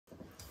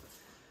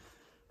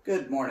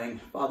Good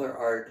morning. Father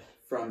Art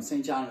from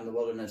St. John in the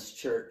Wilderness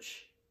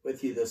Church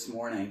with you this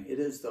morning. It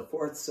is the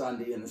fourth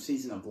Sunday in the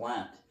season of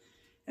Lent,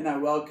 and I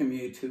welcome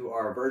you to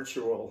our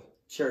virtual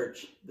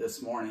church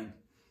this morning.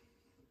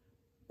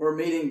 We're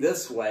meeting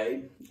this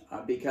way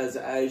because,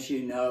 as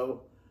you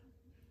know,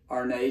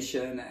 our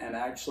nation and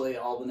actually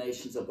all the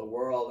nations of the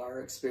world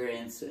are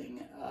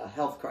experiencing a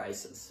health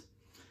crisis.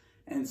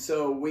 And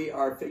so we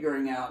are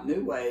figuring out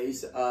new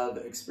ways of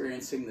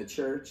experiencing the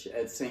church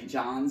at St.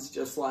 John's,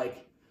 just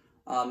like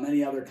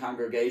many other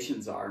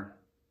congregations are.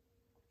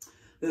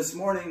 This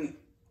morning,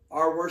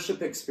 our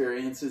worship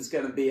experience is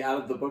going to be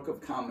out of the Book of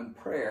Common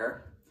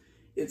Prayer.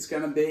 It's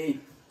going to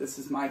be, this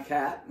is my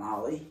cat,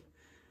 Molly.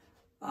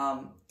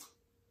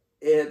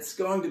 It's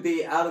going to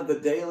be out of the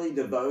daily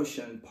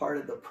devotion part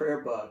of the prayer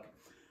book.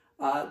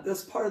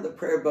 This part of the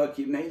prayer book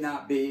you may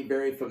not be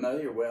very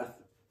familiar with.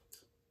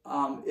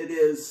 It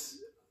is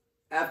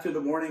after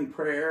the morning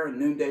prayer and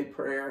noonday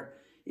prayer,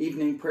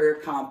 evening prayer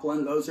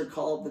compline. Those are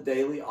called the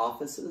daily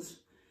offices.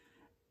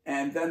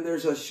 And then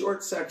there's a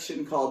short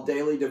section called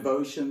daily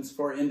devotions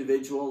for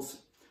individuals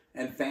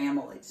and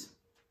families.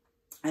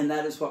 And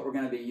that is what we're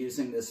going to be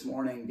using this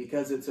morning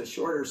because it's a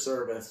shorter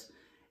service.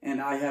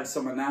 And I have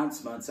some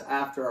announcements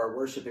after our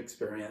worship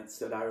experience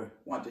that I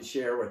want to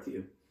share with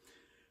you.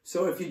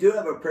 So if you do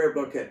have a prayer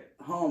book at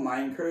home,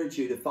 I encourage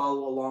you to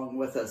follow along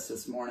with us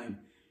this morning.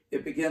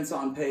 It begins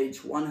on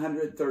page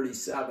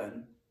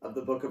 137 of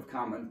the Book of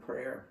Common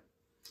Prayer.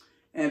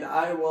 And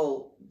I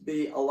will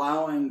be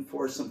allowing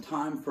for some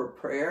time for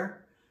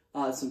prayer,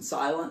 some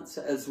silence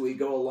as we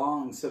go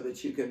along so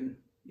that you can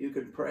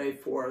pray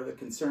for the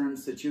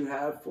concerns that you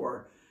have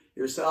for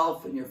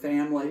yourself and your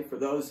family, for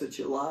those that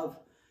you love,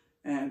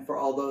 and for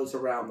all those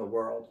around the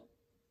world.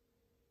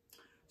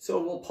 So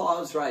we'll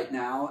pause right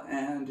now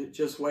and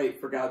just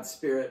wait for God's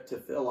Spirit to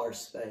fill our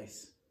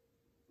space.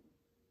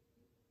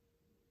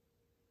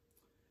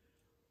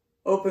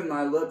 Open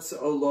my lips,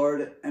 O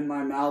Lord, and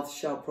my mouth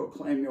shall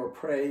proclaim your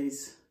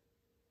praise.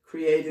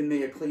 Create in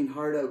me a clean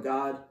heart, O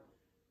God,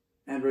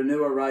 and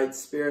renew a right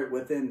spirit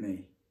within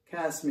me.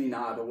 Cast me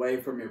not away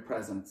from your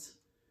presence,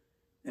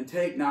 and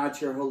take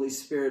not your Holy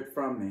Spirit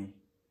from me.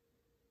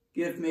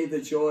 Give me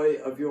the joy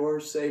of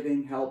your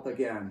saving help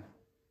again,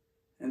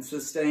 and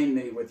sustain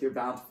me with your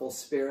bountiful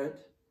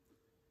Spirit.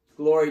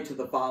 Glory to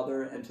the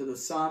Father, and to the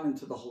Son, and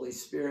to the Holy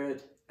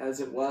Spirit, as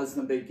it was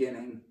in the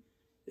beginning,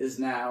 is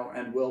now,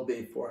 and will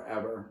be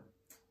forever.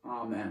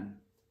 Amen.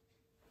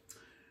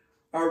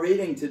 Our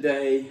reading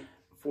today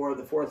for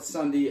the fourth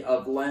Sunday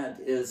of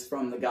Lent is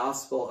from the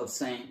Gospel of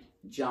St.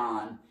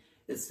 John.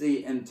 It's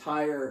the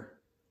entire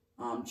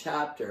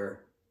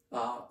chapter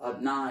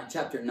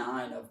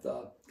 9 of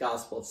the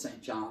Gospel of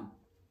St. John.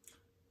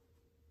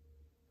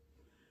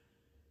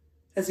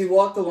 As he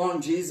walked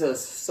along,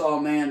 Jesus saw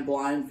a man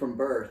blind from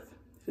birth.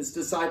 His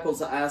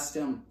disciples asked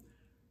him,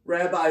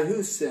 "Rabbi,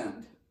 who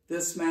sinned,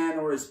 this man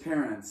or his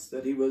parents,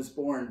 that he was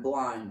born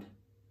blind?"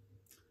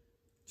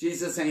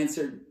 Jesus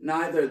answered,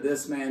 "Neither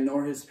this man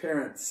nor his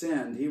parents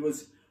sinned. He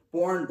was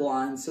born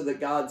blind so that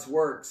God's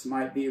works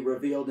might be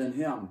revealed in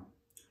him.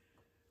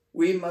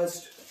 We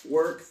must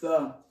work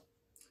the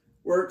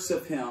works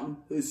of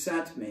him who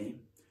sent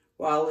me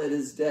while it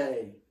is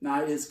day.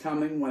 Night is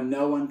coming when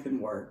no one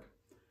can work.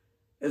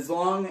 As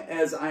long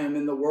as I am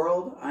in the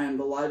world, I am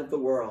the light of the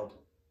world."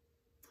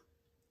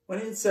 When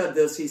he had said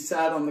this, he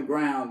sat on the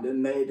ground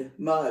and made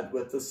mud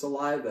with the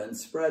saliva and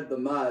spread the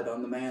mud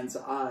on the man's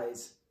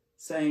eyes,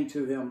 saying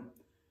to him,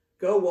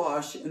 "Go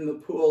wash in the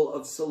pool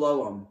of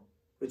Siloam,"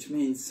 which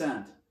means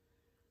sent.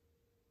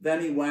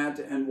 Then he went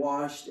and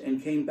washed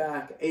and came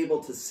back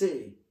able to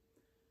see.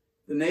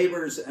 The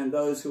neighbors and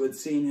those who had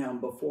seen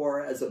him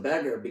before as a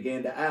beggar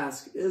began to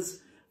ask,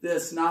 "Is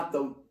this not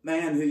the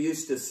man who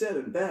used to sit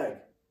and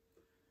beg?"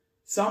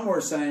 Some were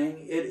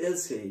saying, "It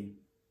is he."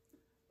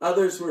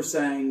 Others were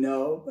saying,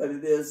 "No, but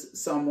it is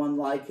someone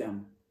like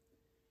him."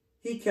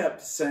 He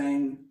kept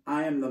saying,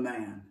 "I am the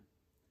man."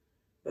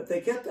 But they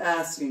kept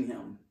asking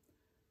him,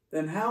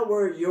 "Then how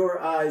were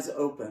your eyes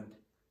opened?"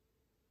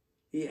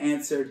 He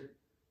answered,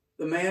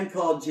 "The man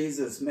called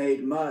Jesus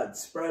made mud,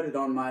 spread it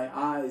on my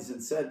eyes,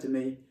 and said to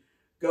me,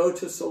 'Go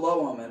to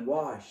Siloam and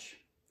wash.'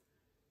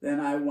 Then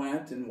I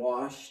went and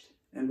washed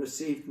and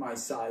received my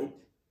sight."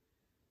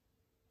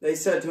 They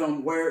said to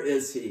him, "Where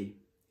is he?"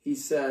 He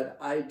said,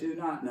 "I do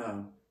not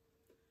know."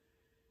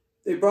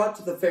 They brought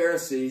to the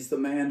Pharisees the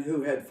man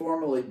who had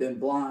formerly been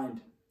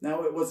blind.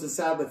 Now it was the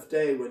Sabbath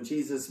day when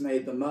Jesus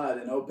made the mud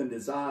and opened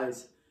his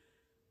eyes.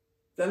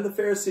 Then the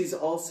Pharisees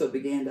also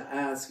began to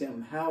ask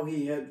him how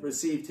he had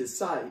received his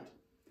sight.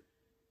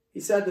 He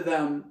said to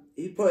them,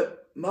 "He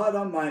put mud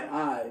on my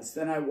eyes,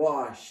 then I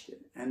washed,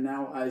 and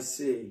now I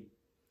see."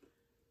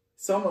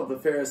 Some of the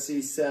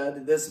Pharisees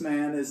said, "This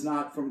man is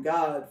not from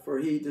God, for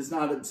he does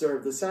not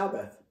observe the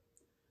Sabbath."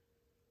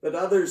 But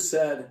others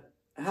said,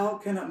 "How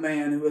can a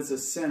man who is a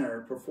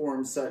sinner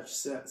perform such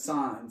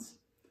signs?"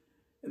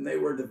 And they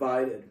were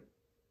divided.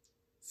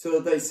 So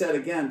they said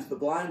again to the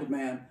blind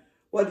man,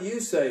 "What do you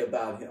say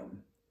about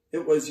him?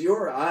 It was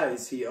your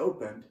eyes he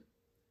opened."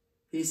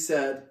 He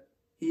said,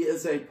 he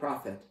is a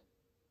prophet."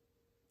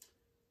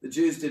 The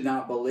Jews did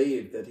not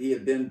believe that he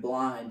had been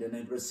blind and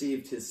had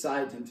received his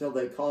sight until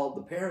they called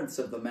the parents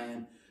of the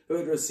man who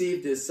had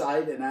received his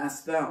sight and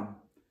asked them,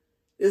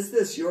 "Is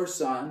this your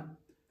son,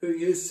 who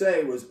you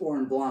say was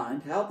born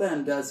blind? How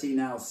then does he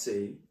now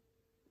see?"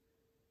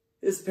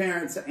 His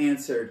parents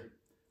answered,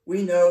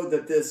 "We know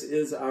that this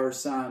is our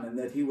son and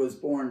that he was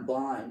born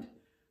blind,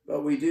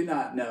 but we do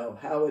not know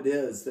how it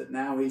is that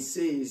now he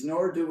sees,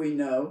 nor do we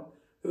know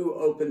who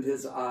opened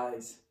his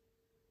eyes.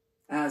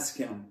 Ask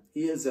him,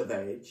 he is of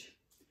age.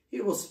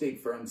 He will speak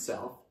for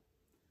himself."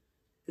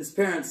 His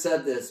parents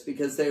said this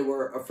because they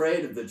were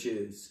afraid of the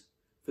Jews,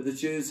 for the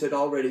Jews had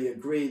already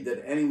agreed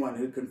that anyone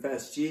who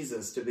confessed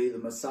Jesus to be the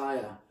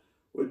Messiah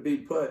would be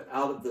put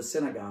out of the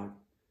synagogue.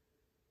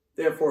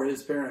 Therefore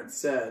his parents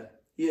said,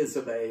 "He is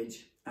of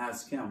age,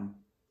 ask him."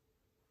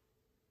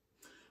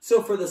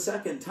 So for the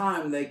second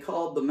time they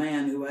called the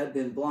man who had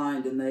been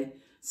blind, and they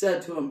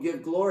said to him,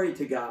 "Give glory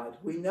to God.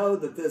 We know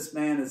that this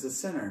man is a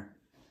sinner."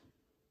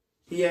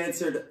 He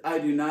answered, "I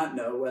do not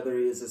know whether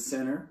he is a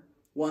sinner.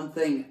 One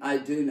thing I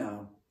do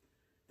know,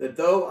 that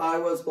though I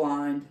was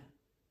blind,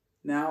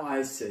 now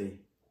I see."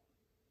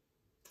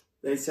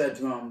 They said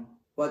to him,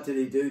 "What did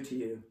he do to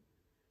you?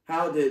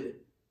 How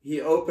did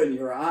he open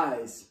your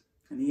eyes?"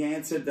 And he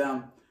answered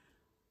them,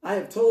 "I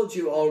have told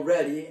you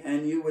already,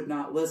 and you would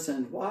not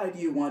listen. Why do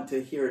you want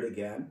to hear it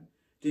again?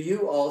 Do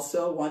you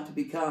also want to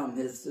become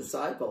his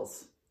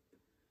disciples?"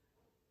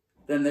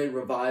 Then they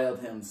reviled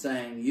him,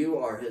 saying, "You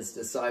are his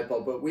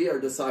disciple, but we are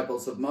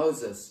disciples of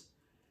Moses.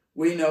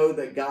 We know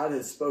that God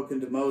has spoken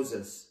to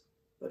Moses,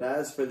 but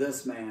as for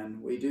this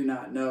man, we do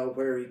not know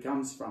where he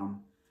comes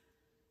from."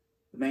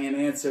 The man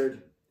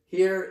answered,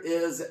 "Here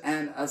is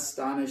an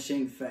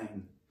astonishing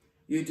thing.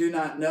 You do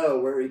not know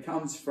where he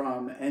comes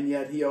from, and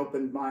yet he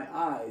opened my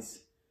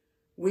eyes.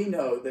 We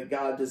know that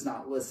God does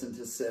not listen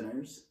to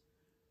sinners,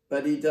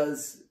 but he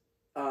does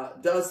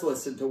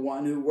listen to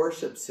one who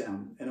worships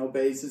him and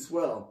obeys his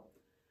will.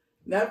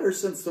 Never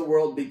since the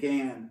world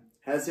began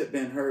has it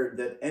been heard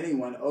that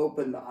anyone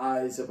opened the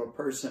eyes of a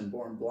person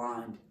born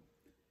blind.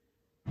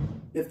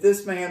 If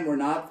this man were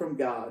not from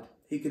God,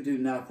 he could do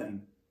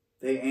nothing."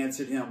 They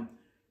answered him,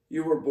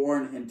 "You were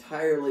born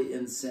entirely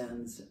in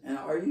sins, and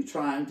are you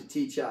trying to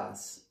teach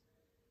us?"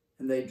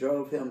 And they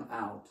drove him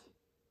out.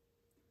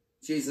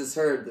 Jesus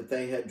heard that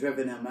they had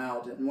driven him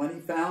out, and when he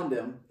found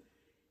him,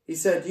 he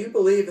said, "Do you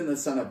believe in the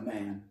Son of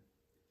Man?"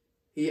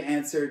 He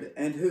answered,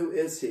 "And who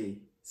is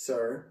he,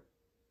 sir?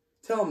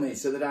 Tell me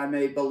so that I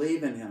may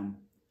believe in him."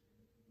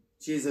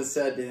 Jesus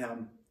said to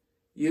him,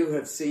 "You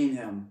have seen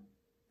him,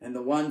 and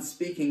the one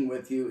speaking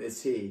with you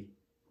is he."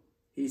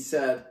 He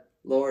said,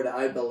 "Lord,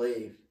 I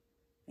believe,"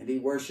 and he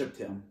worshipped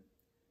him.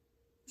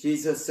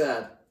 Jesus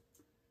said,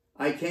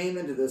 "I came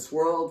into this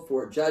world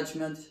for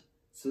judgment,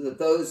 so that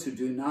those who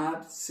do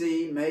not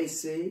see may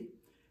see,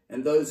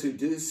 and those who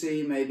do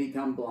see may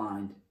become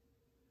blind."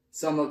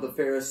 Some of the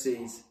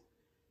Pharisees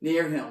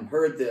near him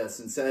heard this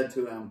and said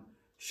to him,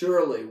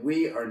 "Surely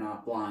we are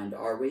not blind,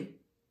 are we?"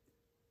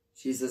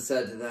 Jesus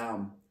said to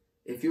them,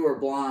 "If you were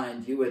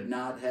blind, you would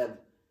not have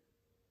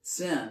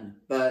sinned,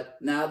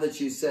 but now that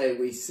you say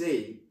we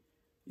see,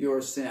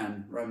 your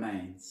sin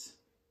remains."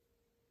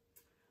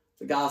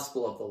 The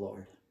Gospel of the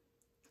Lord.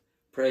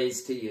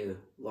 Praise to you,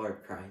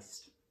 Lord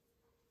Christ.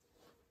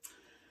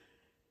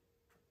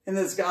 In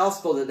this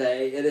Gospel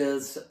today, it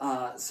is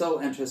so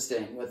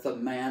interesting with a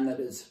man that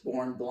is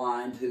born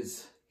blind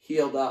who's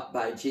healed up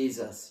by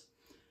Jesus.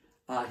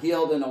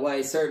 Healed in a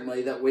way,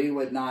 certainly, that we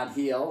would not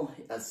heal,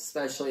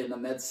 especially in the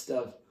midst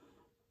of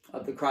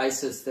the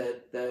crisis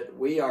that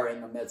we are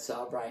in the midst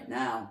of right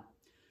now.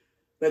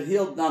 But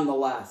healed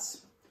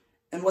nonetheless.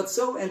 And what's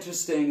so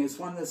interesting is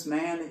when this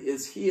man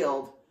is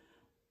healed,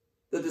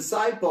 the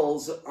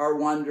disciples are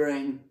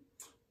wondering,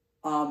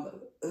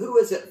 who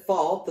is at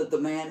fault that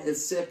the man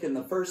is sick in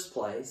the first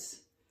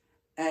place?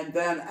 And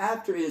then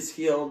after he is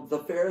healed, the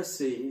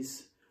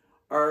Pharisees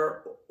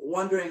are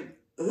wondering,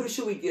 who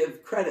should we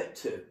give credit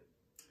to?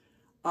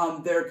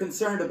 They're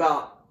concerned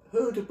about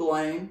who to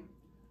blame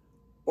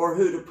or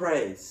who to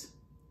praise.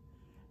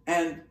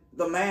 And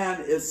the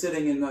man is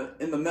sitting in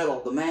the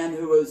middle. The man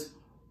who was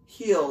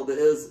healed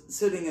is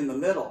sitting in the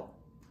middle,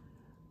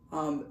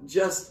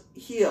 just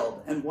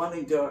healed and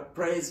wanting to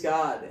praise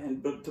God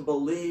and to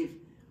believe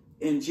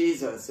in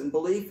Jesus. And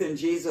belief in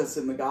Jesus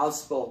in the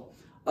Gospel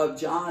of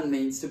John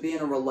means to be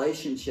in a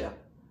relationship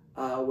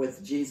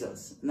with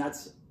Jesus. And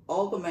that's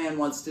all the man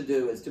wants to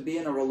do, is to be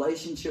in a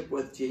relationship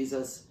with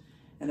Jesus,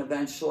 and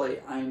eventually,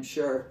 I am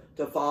sure,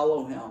 to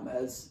follow him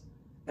as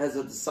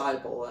a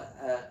disciple,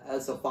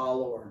 as a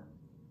follower.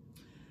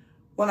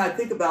 When I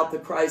think about the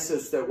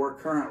crisis that we're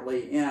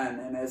currently in,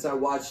 and as I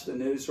watch the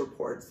news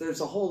reports,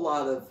 there's a whole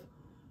lot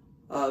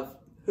of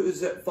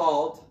who's at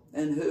fault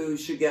and who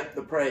should get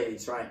the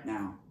praise right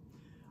now.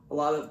 A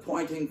lot of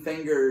pointing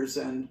fingers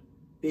and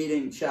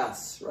beating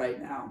chests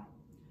right now.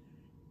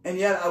 And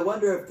yet, I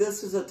wonder if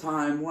this is a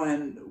time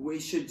when we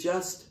should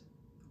just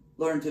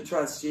learn to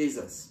trust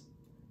Jesus,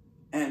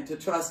 and to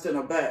trust and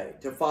obey,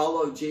 to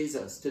follow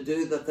Jesus, to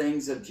do the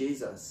things of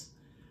Jesus.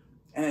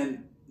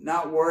 and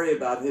not worry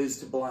about who's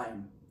to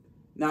blame,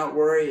 not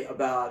worry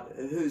about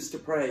who's to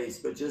praise,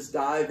 but just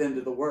dive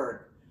into the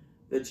work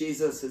that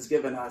Jesus has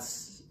given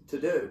us to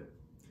do.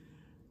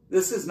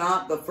 This is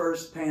not the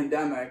first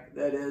pandemic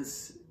that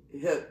has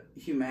hit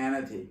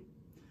humanity.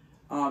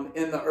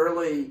 In the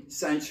early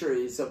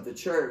centuries of the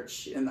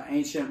church, in the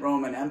ancient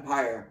Roman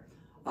Empire,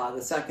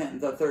 the 2nd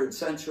and the 3rd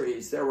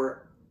centuries, there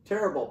were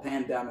terrible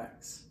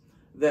pandemics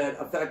that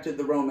affected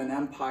the Roman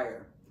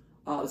Empire.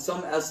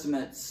 Some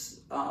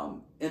estimates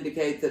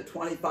indicate that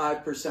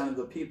 25% of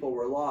the people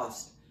were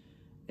lost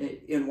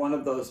in one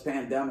of those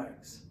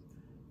pandemics.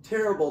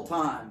 Terrible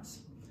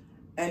times.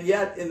 And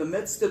yet, in the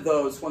midst of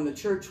those, when the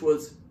church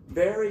was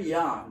very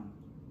young,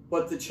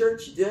 what the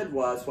church did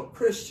was, what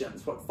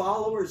Christians, what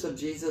followers of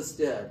Jesus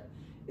did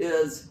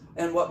is,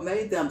 and what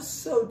made them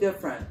so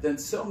different than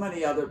so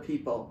many other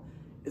people,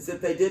 is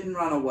that they didn't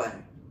run away.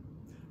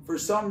 For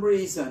some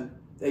reason,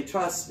 they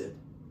trusted.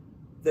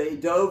 They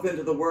dove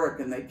into the work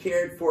and they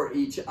cared for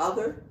each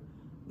other,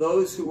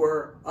 those who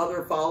were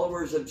other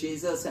followers of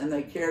Jesus, and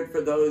they cared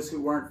for those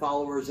who weren't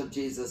followers of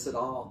Jesus at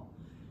all.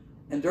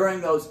 And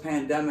during those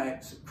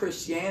pandemics,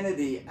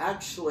 Christianity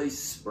actually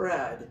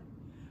spread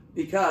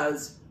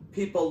because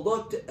people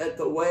looked at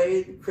the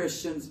way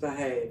Christians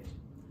behaved,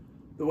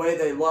 the way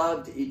they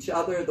loved each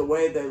other, the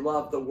way they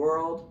loved the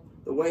world,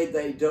 the way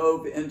they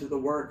dove into the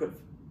work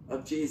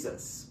of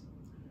Jesus,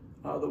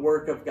 the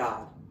work of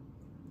God.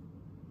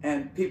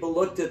 And people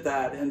looked at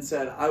that and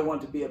said, I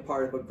want to be a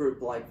part of a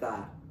group like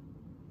that.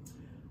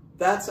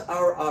 That's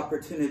our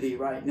opportunity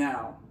right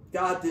now.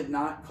 God did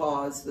not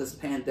cause this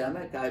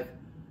pandemic. I've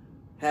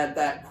had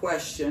that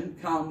question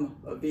come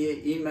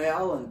via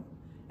email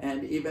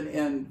and even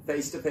in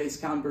face-to-face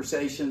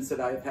conversations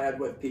that I've had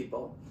with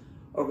people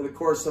over the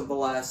course of the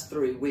last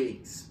 3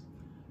 weeks.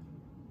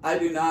 I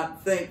do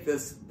not think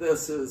this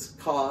is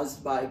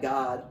caused by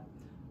God,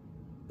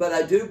 but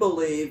I do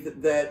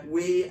believe that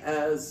we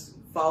as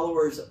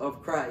followers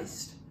of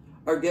Christ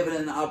are given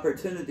an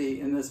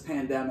opportunity in this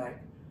pandemic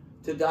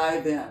to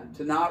dive in,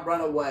 to not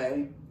run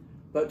away,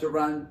 but to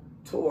run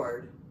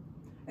toward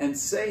and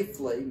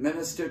safely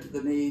minister to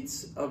the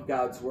needs of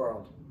God's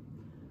world.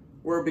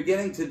 We're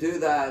beginning to do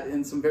that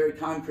in some very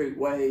concrete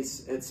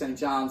ways at St.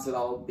 John's that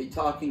I'll be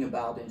talking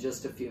about in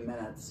just a few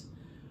minutes.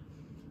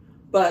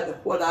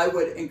 But what I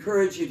would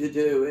encourage you to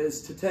do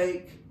is to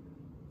take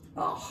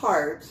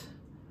heart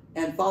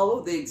and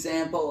follow the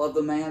example of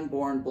the man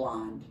born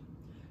blind,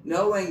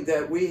 knowing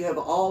that we have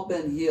all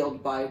been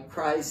healed by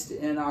Christ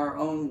in our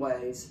own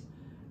ways,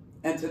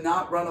 and to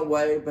not run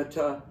away, but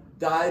to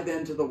dive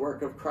into the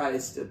work of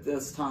Christ at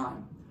this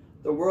time.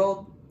 The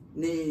world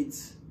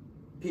needs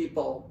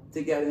people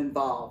to get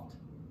involved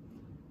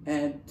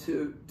and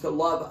to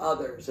love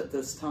others at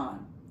this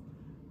time.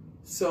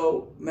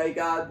 So may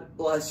God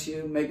bless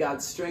you, may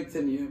God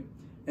strengthen you,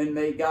 and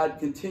may God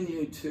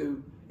continue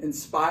to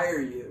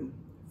inspire you,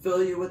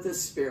 fill you with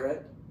His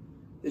Spirit,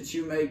 that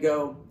you may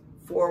go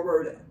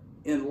forward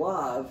in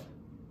love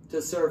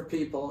to serve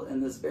people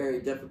in this very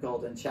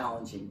difficult and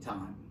challenging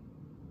time.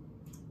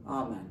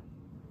 Amen.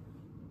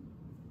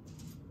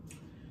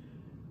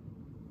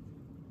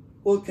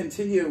 We'll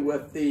continue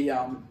with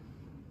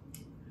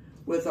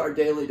with our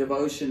daily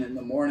devotion in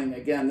the morning.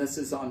 Again, this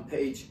is on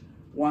page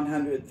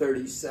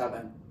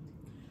 137.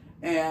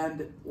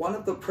 And one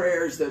of the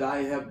prayers that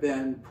I have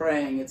been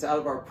praying, it's out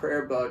of our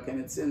prayer book, and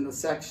it's in the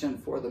section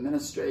for the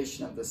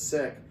ministration of the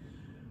sick.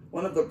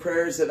 One of the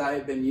prayers that I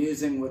have been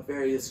using with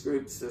various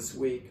groups this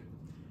week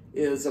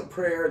is a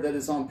prayer that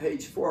is on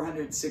page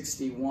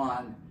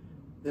 461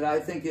 that I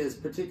think is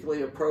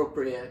particularly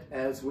appropriate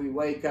as we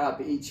wake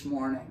up each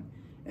morning.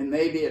 And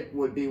maybe it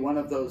would be one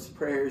of those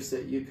prayers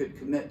that you could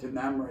commit to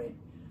memory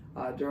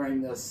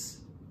during this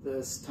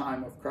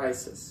time of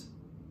crisis.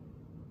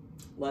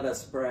 Let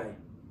us pray.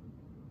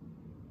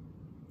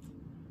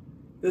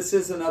 This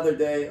is another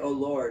day, O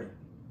Lord.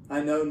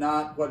 I know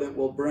not what it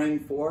will bring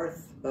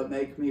forth, but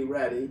make me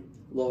ready,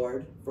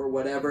 Lord, for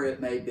whatever it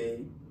may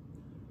be.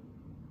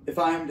 If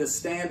I am to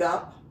stand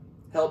up,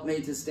 help me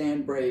to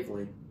stand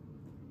bravely.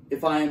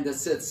 If I am to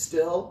sit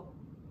still,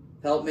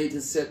 help me to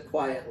sit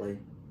quietly.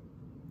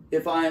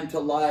 If I am to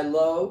lie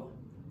low,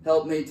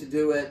 help me to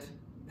do it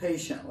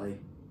patiently.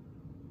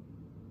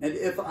 And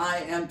if I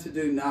am to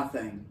do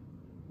nothing,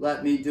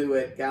 let me do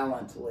it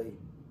gallantly.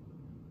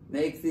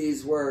 Make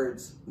these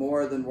words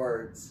more than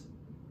words,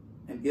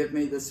 and give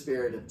me the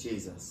Spirit of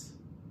Jesus.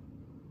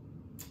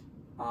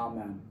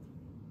 Amen.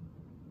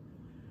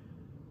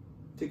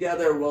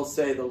 Together we'll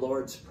say the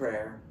Lord's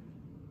Prayer.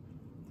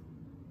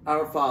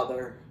 Our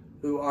Father,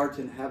 who art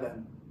in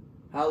heaven,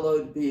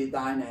 hallowed be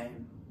thy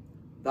name.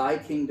 Thy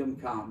kingdom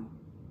come,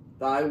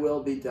 thy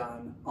will be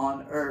done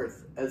on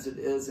earth as it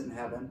is in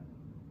heaven.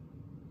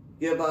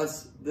 Give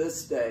us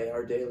this day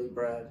our daily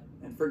bread,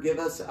 and forgive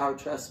us our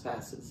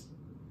trespasses,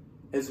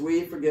 as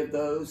we forgive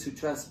those who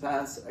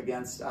trespass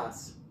against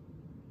us.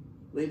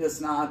 Lead us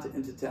not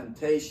into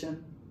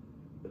temptation,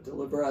 but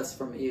deliver us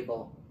from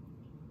evil.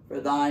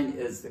 For thine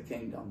is the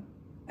kingdom,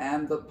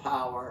 and the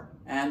power,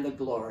 and the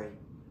glory,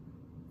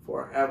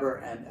 forever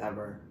and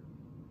ever.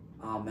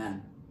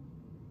 Amen.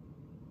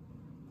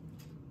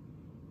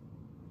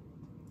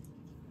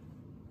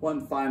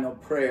 One final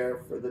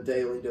prayer for the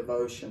daily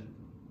devotion.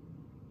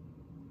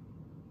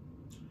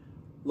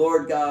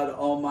 Lord God,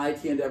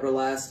 almighty and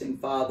everlasting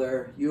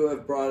Father, you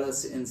have brought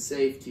us in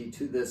safety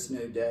to this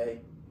new day.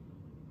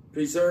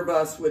 Preserve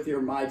us with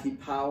your mighty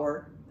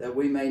power, that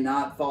we may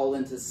not fall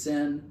into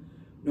sin,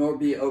 nor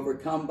be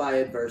overcome by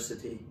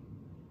adversity.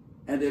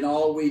 And in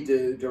all we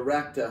do,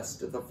 direct us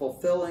to the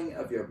fulfilling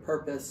of your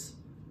purpose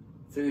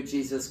through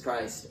Jesus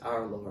Christ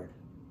our Lord.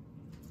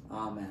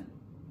 Amen.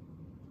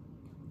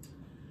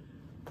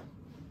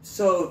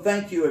 So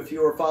thank you if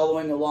you are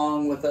following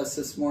along with us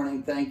this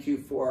morning. Thank you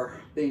for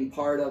being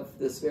part of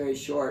this very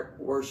short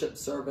worship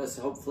service.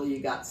 Hopefully you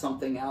got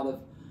something out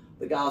of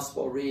the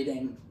gospel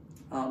reading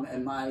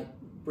and my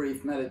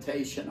brief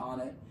meditation on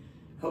it.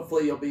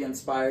 Hopefully you'll be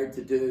inspired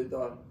to do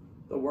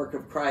the work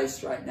of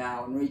Christ right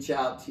now and reach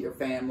out to your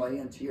family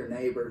and to your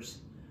neighbors.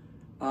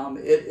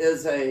 It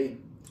is an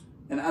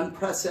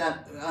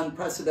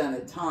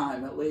unprecedented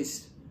time, at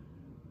least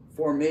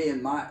for me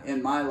in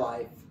my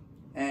life.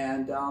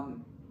 And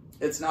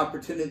it's an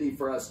opportunity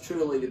for us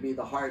truly to be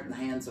the heart and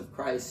hands of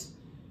Christ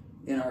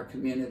in our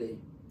community.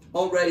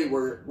 Already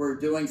we're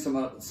doing some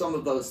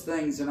of those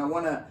things, and I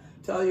want to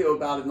tell you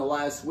about in the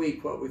last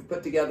week what we've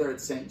put together at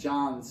St.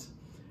 John's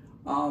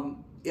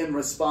in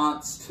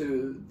response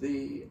to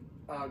the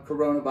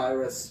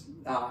coronavirus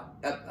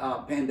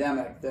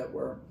pandemic that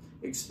we're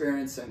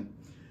experiencing.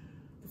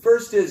 The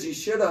first is you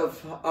should have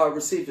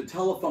received a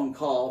telephone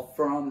call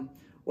from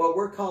what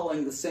we're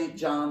calling the St.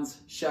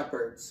 John's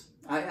Shepherds.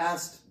 I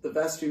asked the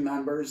vestry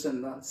members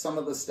and some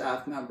of the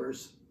staff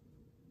members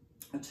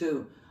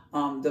to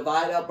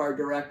divide up our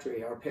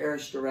directory, our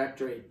parish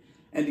directory,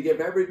 and to give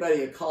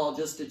everybody a call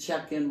just to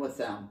check in with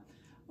them.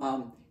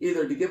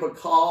 Either to give a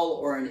call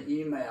or an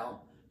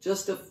email,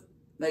 just to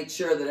make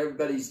sure that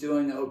everybody's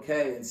doing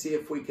okay and see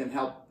if we can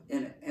help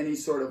in any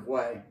sort of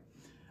way.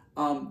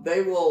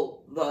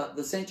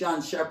 The St.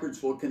 John's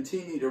Shepherds will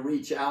continue to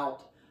reach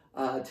out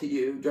to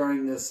you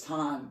during this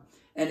time.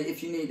 And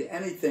if you need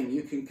anything,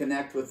 you can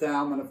connect with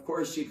them. And of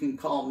course, you can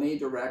call me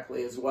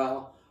directly as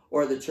well,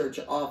 or the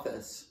church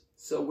office.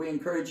 So we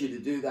encourage you to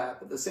do that.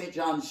 But the St.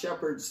 John's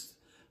Shepherds,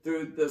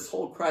 through this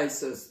whole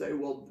crisis, they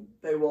will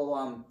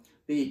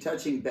be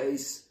touching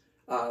base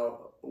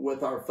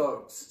with our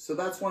folks. So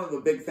that's one of the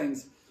big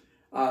things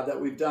that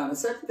we've done. The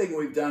second thing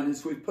we've done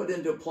is we've put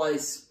into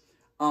place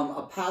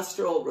a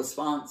pastoral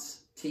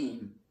response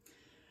team.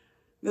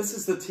 This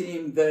is the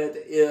team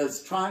that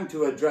is trying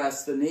to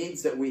address the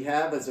needs that we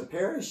have as a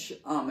parish,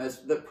 as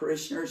the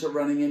parishioners are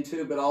running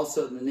into, but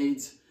also the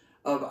needs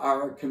of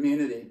our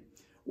community.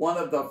 One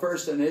of the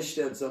first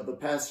initiatives of the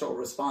pastoral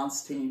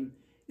response team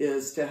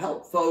is to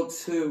help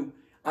folks who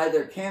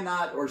either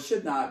cannot or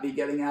should not be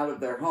getting out of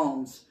their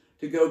homes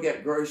to go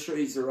get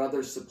groceries or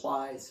other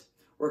supplies.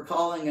 We're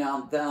calling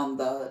them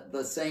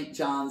the St.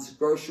 John's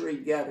Grocery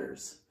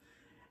Getters.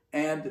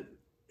 And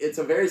it's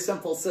a very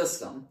simple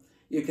system.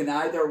 You can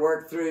either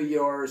work through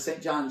your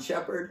St. John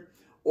Shepherd,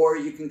 or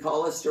you can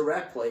call us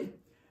directly.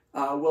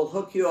 We'll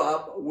hook you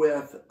up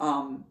with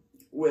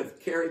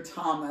Carrie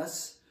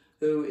Thomas,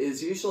 who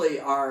is usually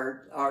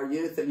our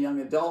youth and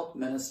young adult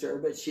minister,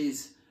 but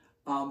she's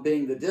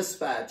being the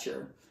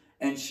dispatcher.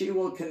 And she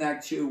will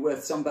connect you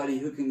with somebody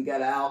who can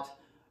get out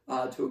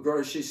to a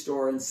grocery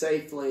store and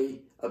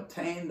safely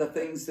obtain the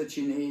things that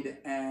you need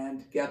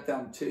and get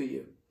them to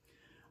you.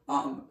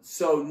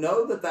 So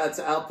know that that's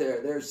out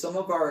there. There's some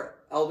of our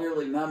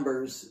elderly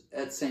members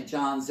at St.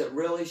 John's that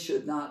really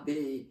should not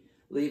be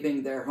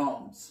leaving their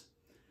homes.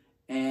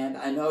 And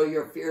I know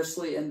you're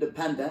fiercely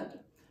independent,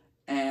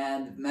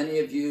 and many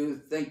of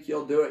you think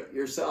you'll do it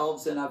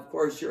yourselves, and of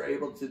course you're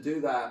able to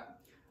do that.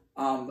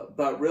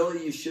 But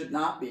really you should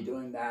not be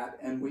doing that,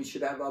 and we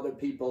should have other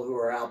people who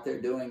are out there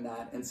doing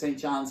that. And St.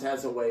 John's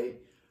has a way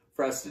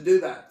for us to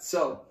do that.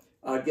 So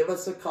give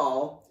us a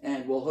call,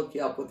 and we'll hook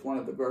you up with one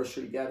of the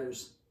grocery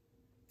getters.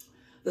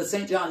 The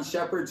St. John's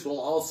Shepherds will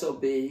also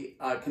be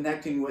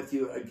connecting with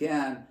you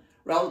again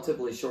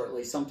relatively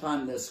shortly,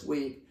 sometime this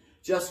week,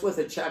 just with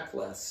a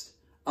checklist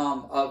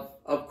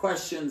of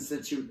questions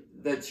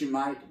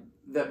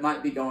that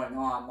might be going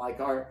on, like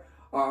are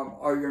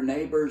your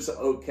neighbors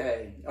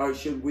okay? Or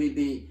should we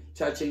be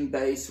touching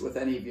base with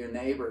any of your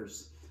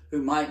neighbors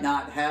who might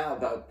not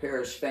have a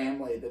parish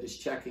family that is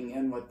checking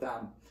in with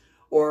them?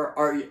 Or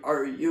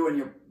are you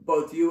and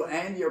both you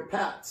and your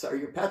pets, are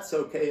your pets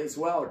okay as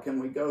well? Or can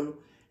we go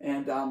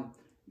and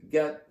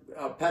get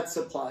pet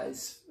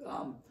supplies?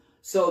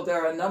 So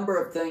there are a number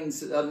of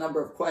things, a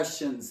number of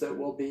questions that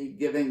we'll be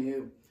giving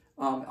you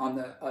on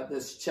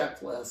this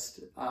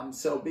checklist.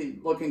 So be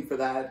looking for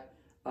that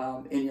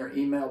in your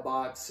email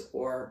box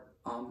or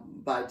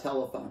by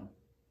telephone.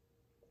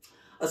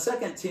 A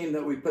second team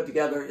that we put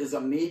together is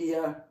a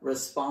media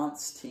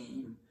response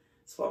team.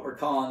 That's what we're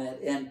calling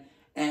it.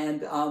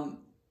 And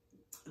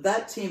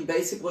that team,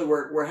 basically,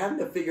 we're having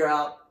to figure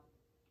out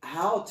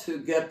how to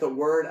get the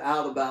word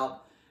out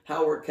about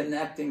how we're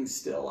connecting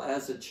still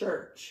as a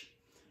church.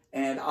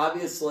 And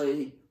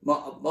obviously,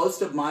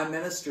 Most of my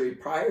ministry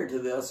prior to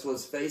this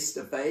was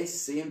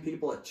face-to-face, seeing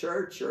people at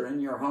church or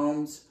in your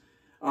homes,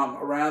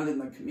 around in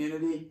the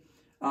community.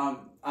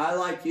 I,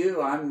 like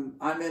you,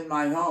 I'm in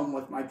my home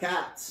with my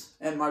cats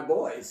and my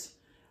boys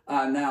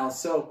now.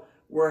 So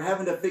we're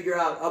having to figure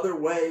out other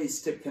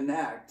ways to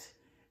connect.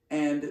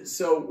 And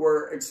so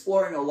we're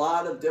exploring a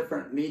lot of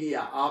different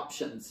media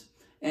options.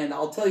 And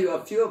I'll tell you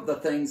a few of the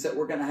things that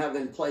we're going to have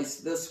in place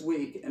this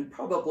week, and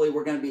probably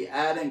we're going to be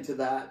adding to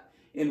that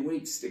in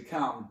weeks to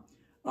come.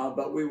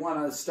 But we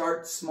want to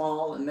start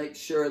small and make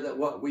sure that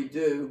what we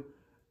do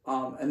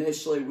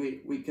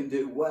initially we can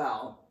do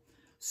well.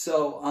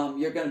 So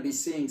you're going to be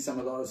seeing some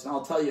of those, and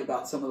I'll tell you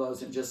about some of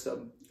those in just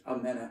a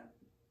minute.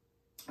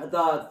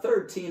 The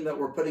third team that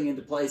we're putting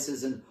into place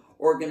is an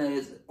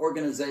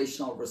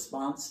organizational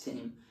response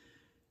team.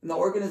 And the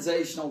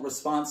organizational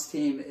response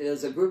team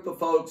is a group of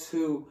folks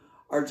who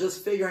are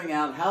just figuring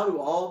out how do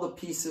all the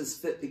pieces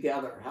fit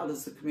together. How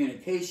does the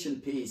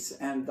communication piece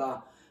and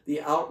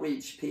the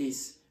outreach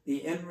piece,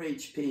 the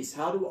in-reach piece,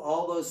 how do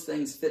all those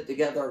things fit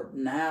together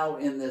now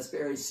in this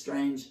very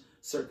strange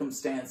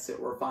circumstance that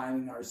we're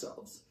finding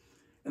ourselves?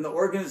 And the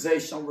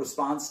organizational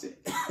response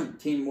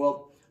team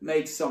will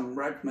make some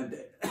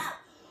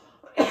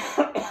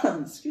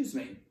excuse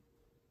me,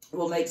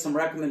 will make some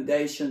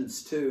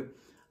recommendations to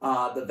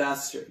the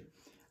vestry.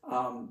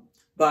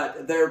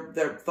 But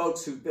they're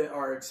folks who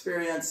are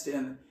experienced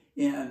in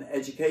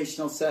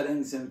educational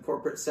settings and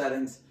corporate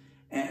settings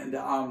and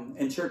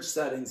in church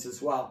settings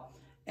as well.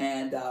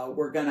 And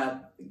we're going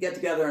to get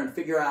together and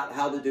figure out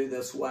how to do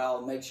this well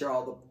and make sure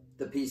all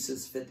the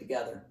pieces fit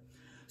together.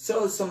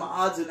 So some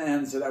odds and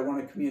ends that I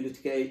want to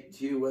communicate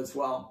to you as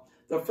well.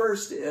 The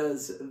first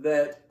is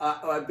that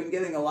I've been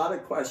getting a lot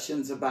of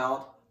questions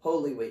about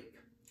Holy Week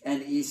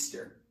and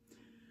Easter.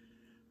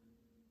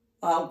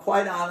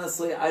 Quite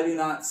honestly, I do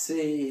not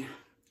see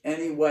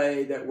any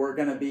way that we're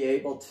going to be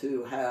able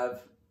to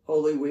have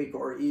Holy Week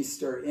or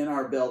Easter in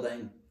our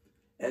building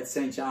at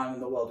St. John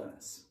in the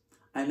Wilderness.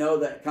 I know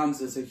that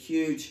comes as a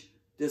huge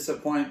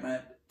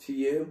disappointment to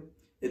you.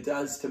 It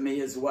does to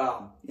me as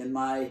well. In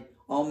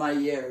all my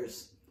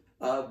years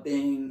of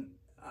being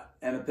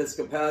an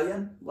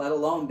Episcopalian, let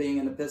alone being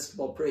an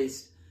Episcopal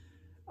priest,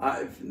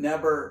 I've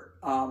never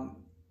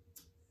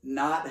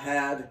not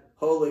had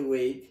Holy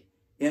Week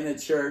in a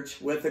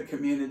church with a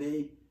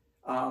community,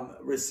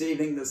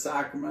 receiving the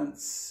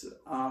sacraments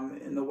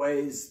in the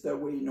ways that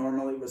we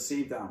normally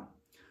receive them.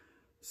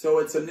 So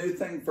it's a new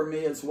thing for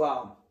me as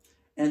well.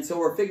 And so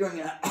we're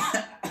figuring out,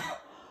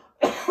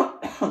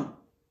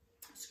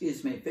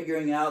 excuse me,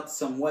 figuring out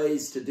some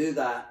ways to do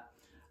that,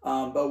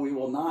 but we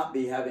will not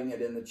be having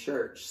it in the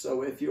church.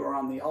 So if you are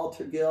on the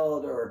altar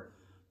guild, or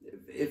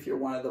if you're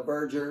one of the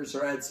vergers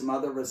or had some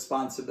other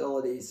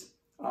responsibilities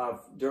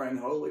during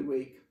Holy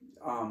Week,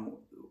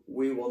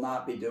 we will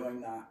not be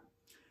doing that.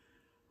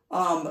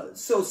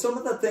 So some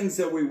of the things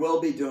that we will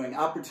be doing,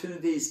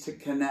 opportunities to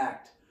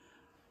connect.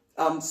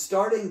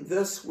 Starting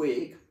this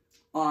week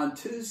on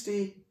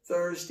Tuesday,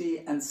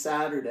 Thursday, and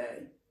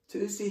Saturday,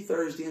 Tuesday,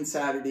 Thursday, and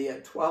Saturday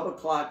at 12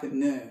 o'clock at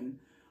noon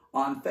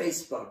on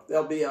Facebook,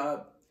 there'll be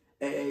a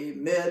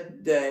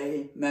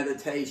midday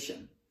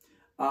meditation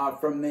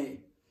from me.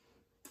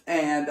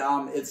 And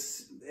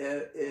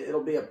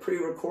it'll be a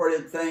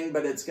pre-recorded thing,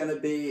 but it's going to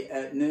be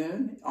at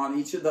noon on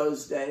each of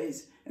those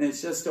days. And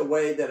it's just a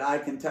way that I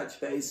can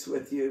touch base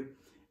with you.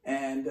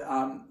 And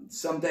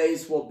some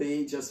days will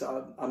be just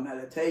a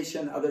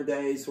meditation. Other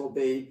days will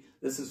be,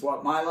 this is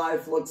what my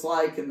life looks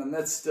like in the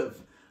midst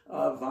of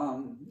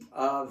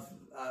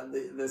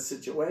the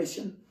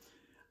situation.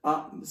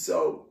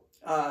 So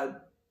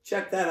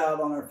check that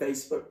out on our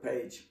Facebook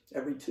page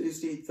every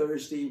Tuesday,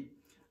 Thursday,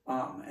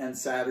 and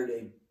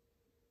Saturday.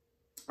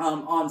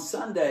 On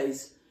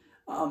Sundays,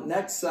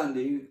 next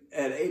Sunday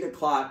at 8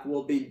 o'clock,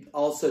 we'll be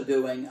also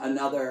doing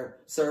another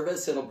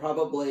service. It'll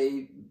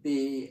probably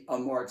be a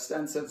more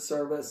extensive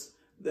service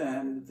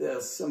than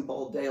this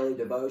simple daily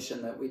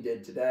devotion that we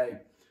did today.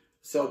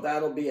 So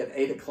that'll be at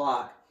 8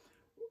 o'clock.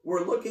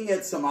 We're looking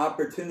at some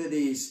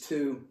opportunities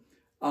to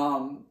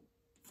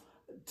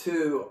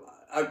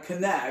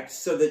connect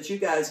so that you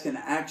guys can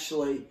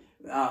actually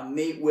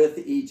meet with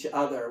each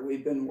other.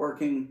 We've been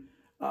working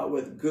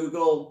with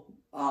Google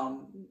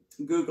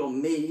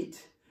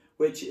Meet,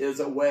 which is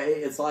a way,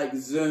 it's like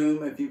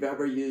Zoom, if you've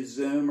ever used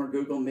Zoom or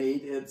Google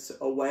Meet. It's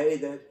a way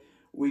that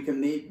we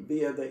can meet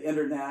via the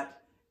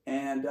internet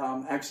and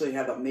actually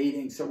have a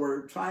meeting. So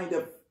we're trying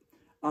to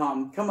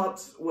come up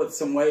with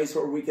some ways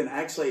where we can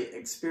actually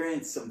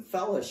experience some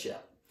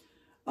fellowship.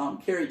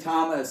 Carrie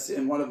Thomas,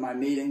 in one of my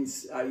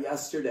meetings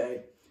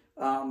yesterday,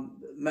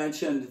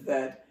 mentioned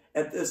that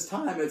at this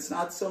time, it's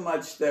not so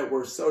much that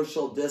we're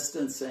social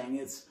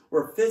distancing,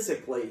 we're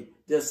physically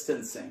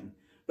distancing.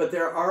 But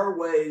there are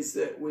ways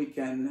that we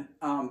can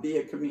be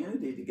a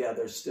community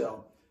together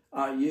still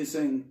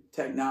using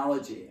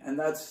technology. And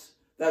that's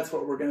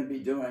what we're going to be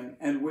doing.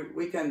 And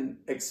we can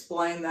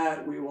explain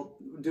that. We will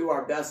do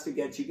our best to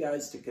get you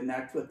guys to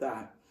connect with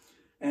that.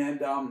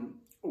 And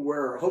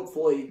we're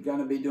hopefully going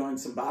to be doing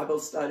some Bible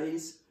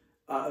studies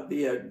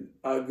via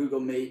Google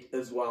Meet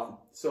as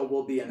well. So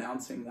we'll be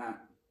announcing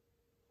that.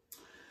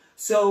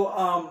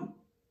 So,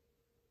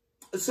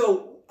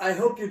 so I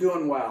hope you're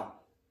doing well,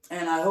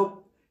 and I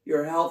hope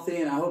you're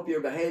healthy, and I hope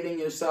you're behaving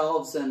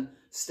yourselves and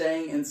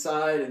staying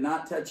inside and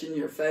not touching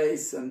your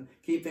face and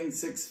keeping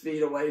 6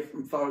 feet away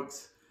from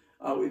folks.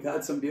 We've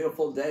had some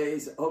beautiful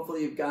days.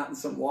 Hopefully you've gotten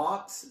some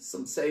walks,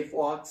 some safe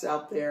walks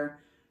out there.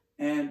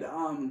 And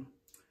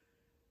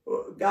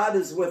God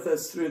is with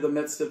us through the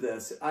midst of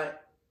this.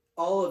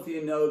 All of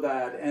you know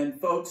that. And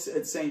folks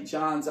at St.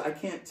 John's, I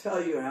can't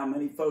tell you how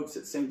many folks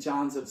at St.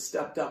 John's have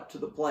stepped up to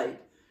the plate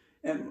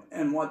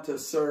and want to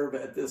serve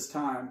at this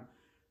time.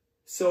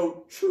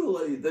 So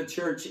truly the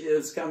church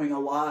is coming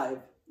alive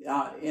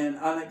in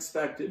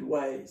unexpected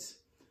ways.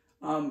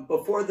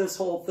 Before this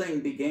whole thing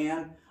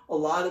began, a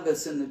lot of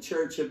us in the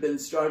church have been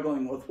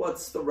struggling with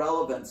what's the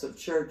relevance of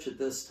church at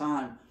this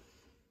time.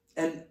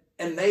 And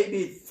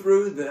maybe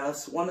through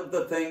this, one of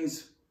the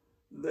things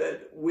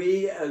that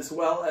we, as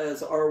well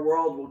as our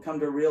world, will come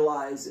to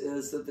realize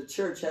is that the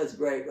church has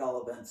great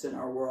relevance in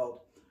our world,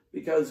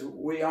 because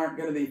we aren't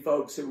going to be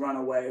folks who run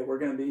away. We're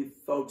going to be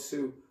folks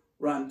who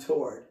run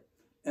toward,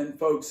 and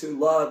folks who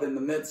love in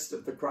the midst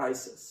of the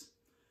crisis.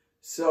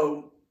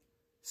 So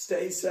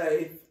stay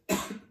safe.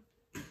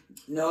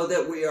 Know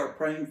that we are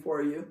praying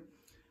for you,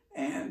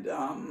 and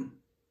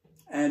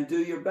do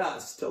your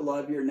best to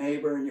love your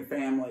neighbor and your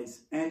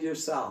families and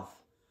yourself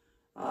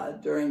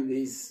during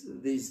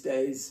these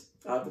days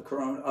of the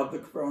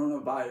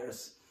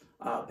coronavirus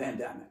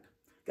pandemic.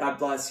 God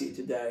bless you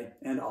today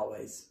and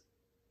always.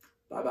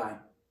 Bye-bye.